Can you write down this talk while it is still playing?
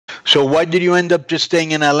So why did you end up just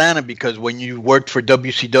staying in Atlanta? Because when you worked for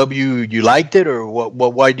WCW, you liked it, or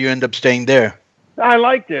what? Why did you end up staying there? I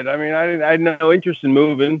liked it. I mean, I had no interest in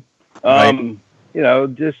moving. Right. You know,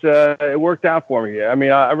 just it worked out for me. I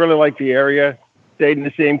mean, I really like the area. Stayed in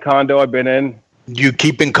the same condo I've been in. Do you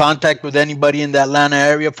keep in contact with anybody in the Atlanta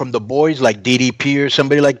area from the boys, like DDP or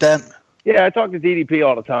somebody like that? Yeah, I talk to DDP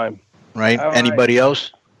all the time. Right. Anybody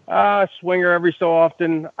else? Swinger every so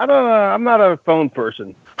often. I don't know. I'm not a phone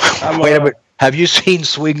person. Wait a minute. Have you seen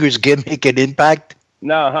Swinger's gimmick and Impact?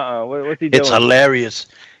 No, what's he doing? It's hilarious.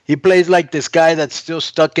 He plays like this guy that's still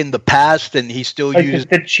stuck in the past, and he still uses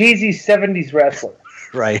the cheesy '70s wrestler.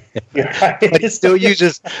 Right. But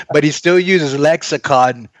he still uses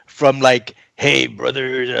lexicon from like, hey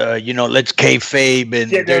brother, you know, let's kayfabe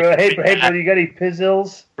and hey brother, you got any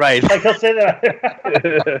pizzles? Right. Like he'll say that.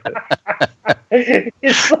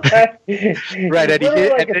 It's like, right, and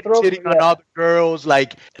he's hitting on all the girls,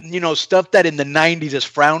 like, you know, stuff that in the 90s is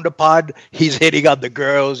frowned upon. He's hitting on the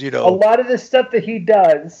girls, you know. A lot of the stuff that he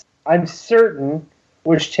does, I'm certain,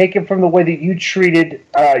 was taken from the way that you treated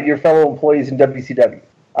your fellow employees in WCW.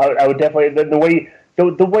 I would definitely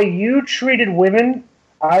the way you treated women.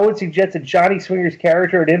 I would suggest that Johnny Swinger's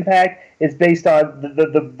character at Impact is based on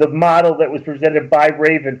the model that was presented by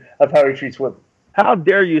Raven of how he treats women. How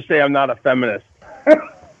dare you say I'm not a feminist?